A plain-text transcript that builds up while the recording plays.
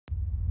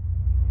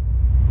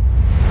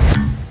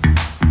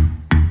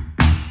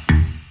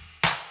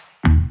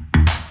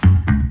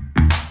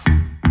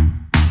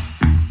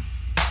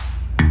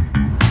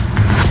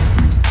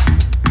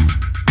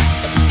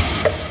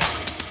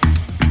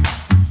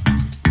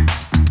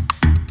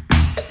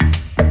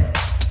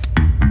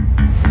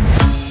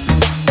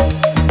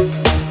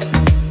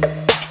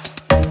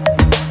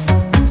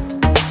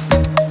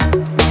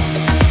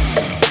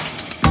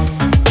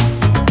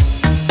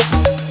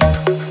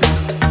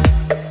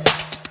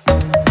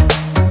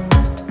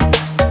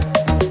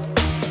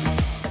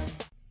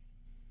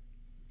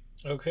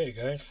Okay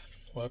guys,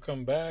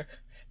 welcome back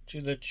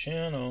to the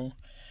channel.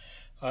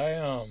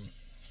 I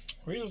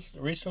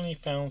recently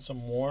found some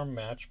more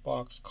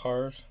Matchbox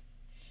cars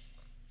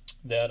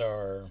that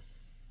are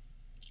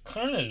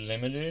kind of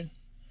limited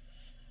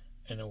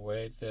in a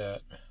way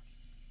that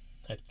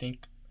I think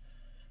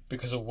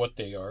because of what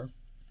they are,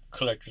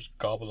 collectors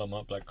gobble them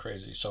up like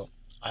crazy. So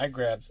I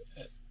grabbed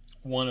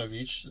one of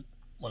each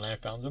when I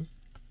found them.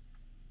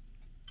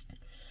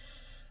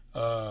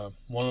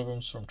 One of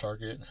them's from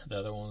Target, the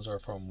other ones are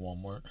from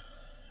Walmart.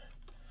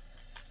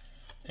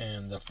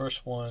 And the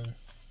first one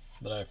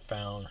that I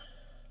found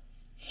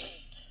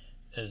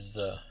is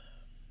the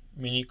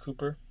Mini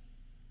Cooper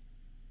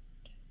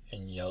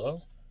in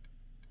yellow.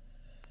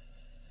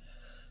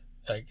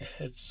 Like,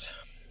 it's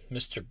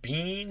Mr.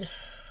 Bean.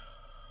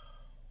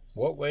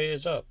 What way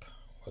is up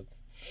with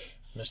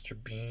Mr.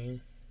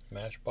 Bean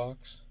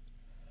Matchbox?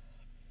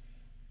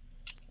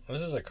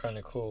 This is a kind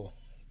of cool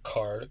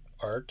card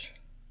art.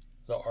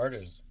 The art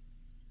is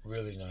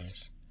really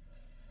nice.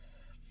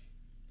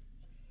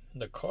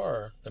 The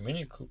car, the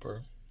Mini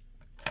Cooper,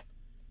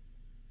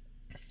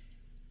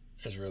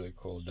 is really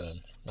cool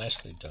done.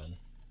 Nicely done.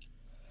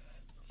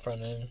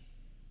 Front end,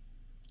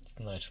 it's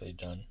nicely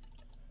done.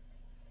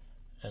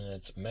 And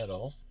it's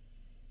metal.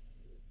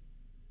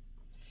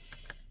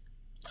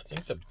 I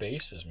think the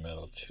base is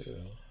metal too.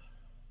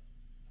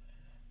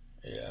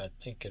 Yeah, I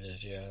think it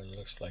is. Yeah, it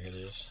looks like it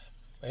is.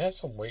 It has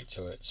some weight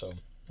to it, so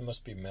it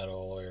must be metal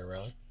all the way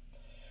around.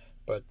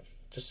 But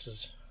this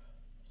is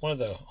one of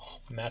the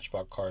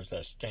Matchbox cars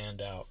that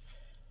stand out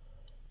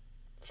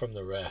from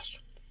the rest.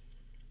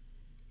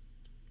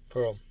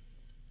 For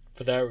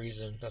that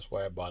reason, that's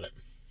why I bought it.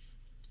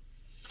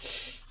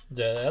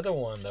 The other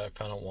one that I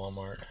found at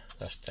Walmart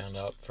that stand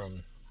out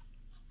from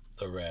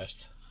the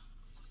rest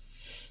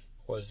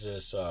was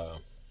this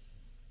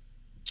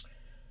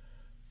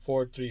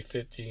Ford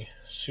 350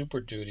 Super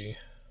Duty,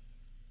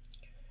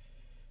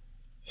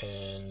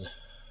 and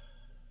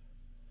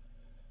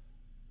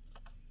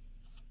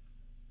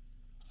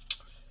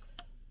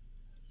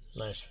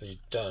nicely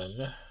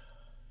done.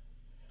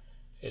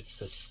 It's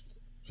this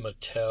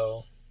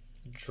Mattel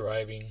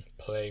driving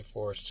play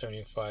for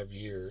 75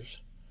 years.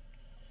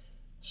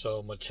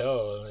 So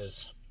Mattel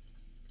is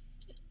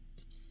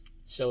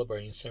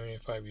celebrating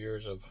 75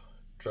 years of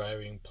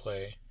driving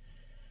play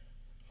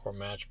for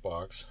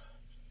Matchbox.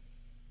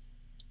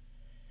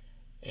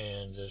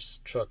 And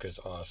this truck is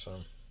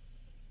awesome.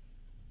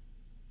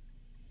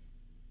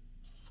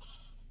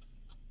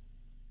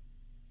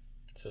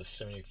 It says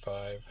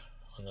 75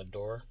 on the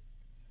door.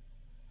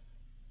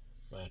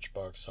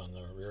 Matchbox on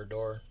the rear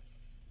door.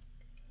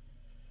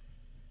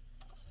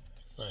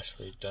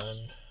 Nicely done.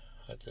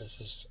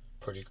 This is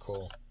pretty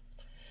cool.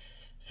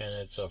 And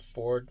it's a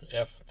Ford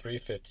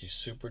F350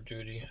 Super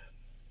Duty.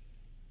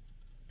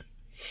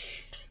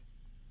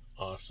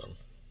 Awesome.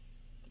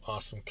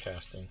 Awesome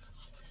casting.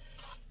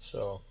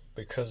 So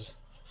because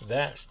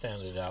that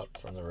standed out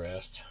from the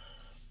rest,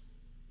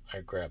 I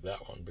grabbed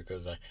that one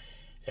because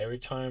every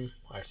time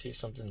I see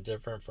something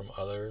different from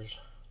others,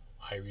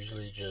 I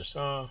usually just,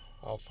 I'll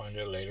find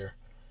it later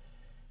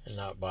and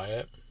not buy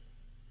it.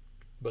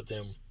 But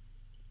then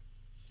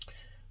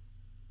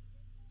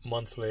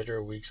months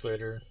later, weeks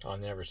later, I'll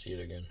never see it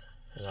again.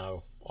 And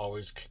I'll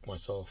always kick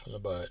myself in the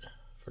butt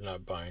for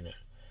not buying it.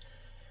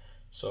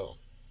 So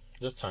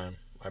this time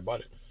I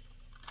bought it.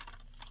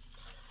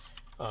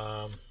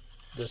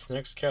 This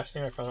next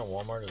casting I found at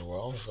Walmart as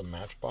well is a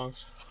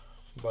Matchbox.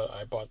 But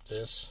I bought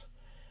this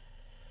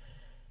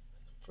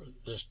for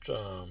this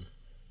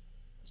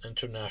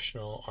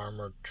International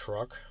Armored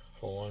Truck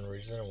for one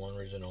reason and one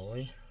reason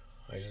only.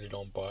 I usually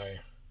don't buy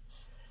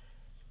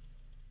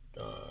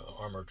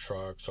armored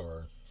trucks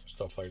or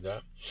stuff like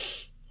that.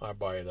 I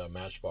buy the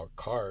Matchbox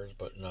cars,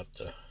 but not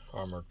the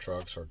armored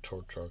trucks or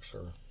tow trucks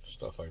or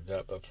stuff like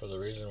that. But for the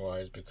reason why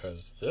is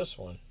because this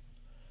one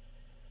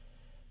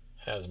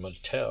has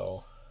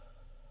Mattel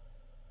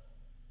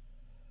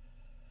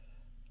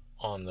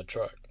on the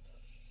truck.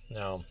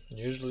 Now,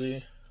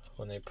 usually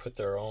when they put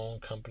their own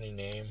company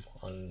name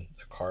on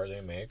the car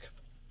they make,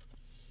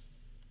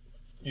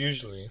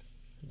 usually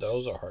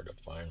those are hard to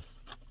find.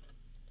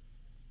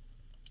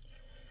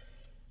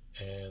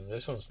 And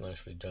this one's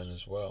nicely done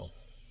as well.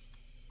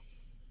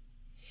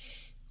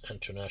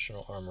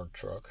 International Armored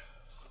Truck.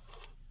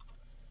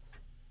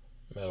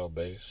 Metal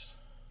base.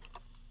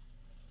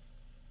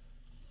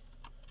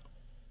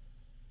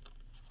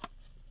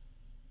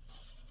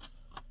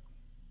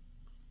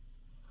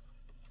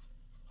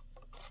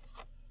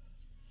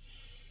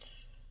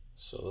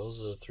 So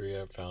those are the three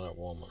I found at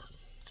Walmart.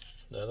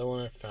 The other one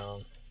I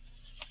found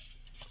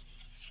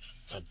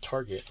at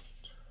Target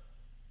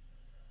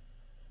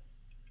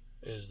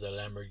is the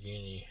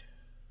Lamborghini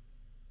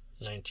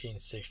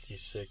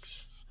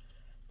 1966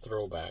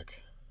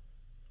 throwback.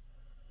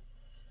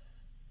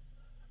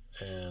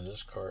 And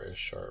this car is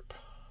sharp.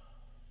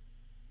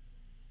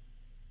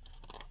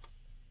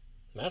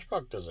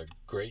 Matchbox does a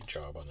great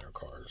job on their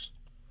cars.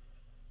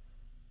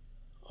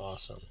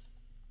 Awesome.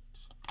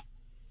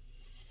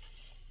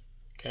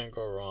 Can't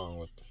go wrong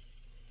with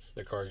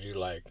the cars you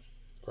like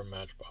from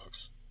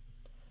Matchbox.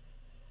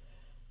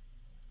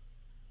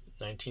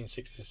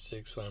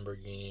 1966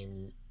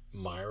 Lamborghini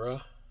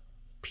Miura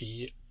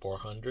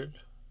P400.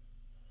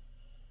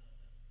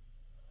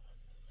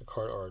 The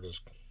card art is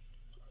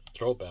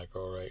throwback,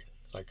 alright,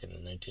 like in the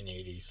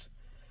 1980s.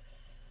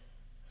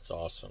 It's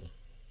awesome.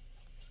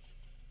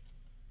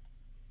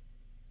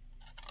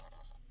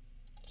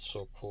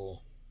 So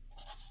cool.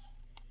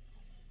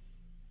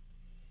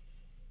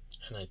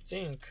 And I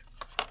think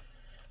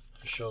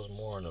it shows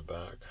more in the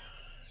back.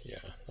 Yeah,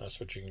 that's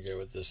what you can get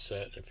with this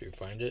set if you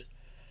find it.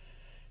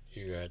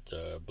 You got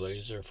the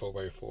Blazer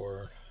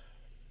 4x4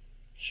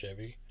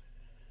 Chevy,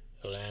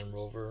 the Land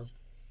Rover,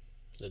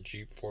 the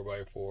Jeep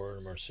 4x4,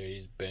 the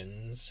Mercedes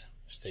Benz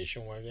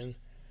station wagon,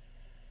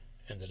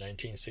 and the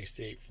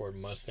 1968 Ford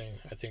Mustang.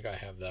 I think I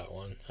have that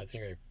one. I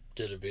think I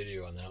did a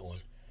video on that one.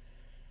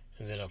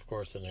 And then of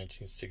course the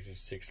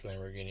 1966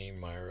 Lamborghini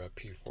Miura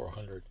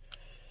P400.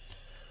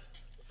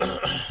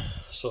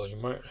 So you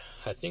might,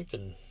 I think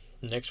the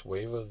next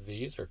wave of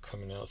these are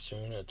coming out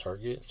soon at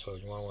Target, so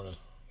you might want to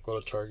go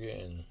to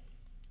Target and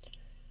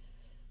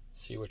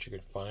see what you can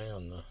find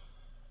on the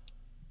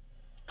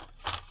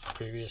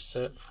previous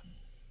set.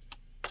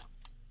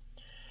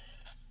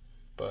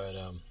 But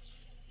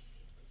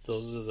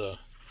those are the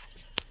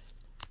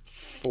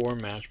 4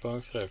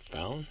 Matchbox that I've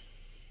found,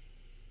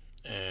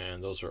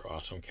 and those are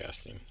awesome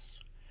castings.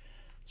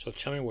 So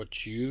tell me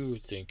what you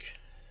think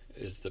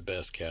is the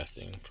best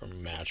casting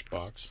from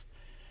Matchbox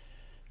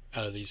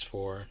out of these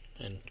 4,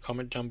 and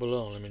comment down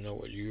below and let me know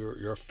what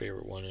your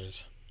favorite one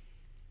is.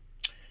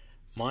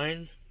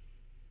 Mine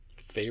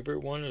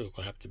favorite one is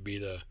gonna have to be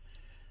the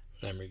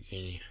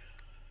Lamborghini,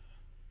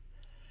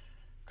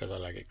 because I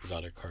like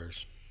exotic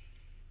cars.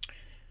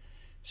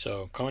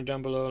 So comment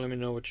down below, let me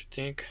know what you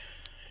think,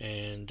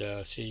 and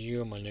see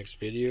you on my next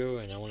video.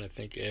 And I want to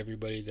thank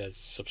everybody that's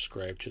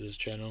subscribed to this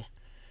channel.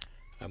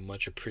 I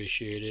much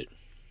appreciate it.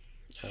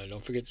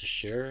 Don't forget to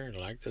share and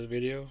like this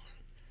video,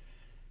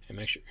 and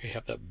make sure you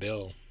have that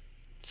bell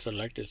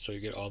selected so you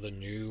get all the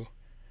new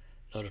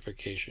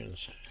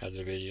notifications as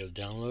the video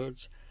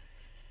downloads.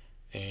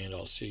 And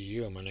I'll see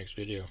you on my next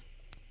video.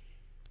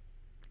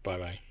 Bye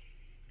bye.